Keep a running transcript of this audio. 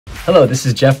Hello, this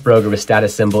is Jeff Brogger with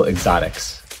Status Symbol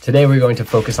Exotics. Today we're going to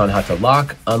focus on how to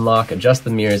lock, unlock, adjust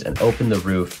the mirrors, and open the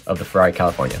roof of the Ferrari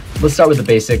California. Let's start with the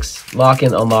basics. Lock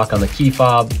and unlock on the key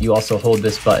fob. You also hold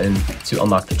this button to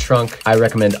unlock the trunk. I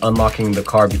recommend unlocking the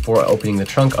car before opening the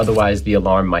trunk, otherwise the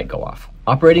alarm might go off.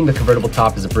 Operating the convertible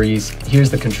top is a breeze.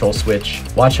 Here's the control switch.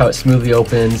 Watch how it smoothly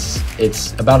opens.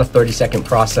 It's about a 30-second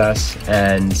process,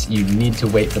 and you need to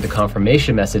wait for the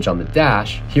confirmation message on the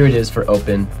dash. Here it is for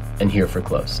open, and here for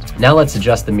closed. Now let's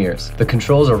adjust the mirrors. The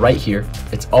controls are right here.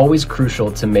 It's always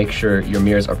crucial to make sure your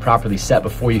mirrors are properly set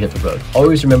before you hit the road.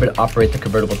 Always remember to operate the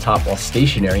convertible top while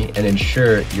stationary and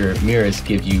ensure your mirrors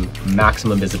give you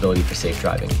maximum visibility for safe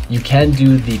driving. You can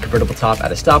do the convertible top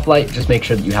at a stoplight. Just make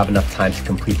sure that you have enough time to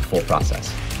complete the full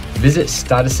process. Visit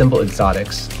Status Symbol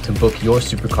Exotics to book your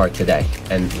supercar today,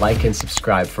 and like and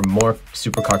subscribe for more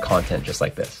supercar content just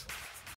like this.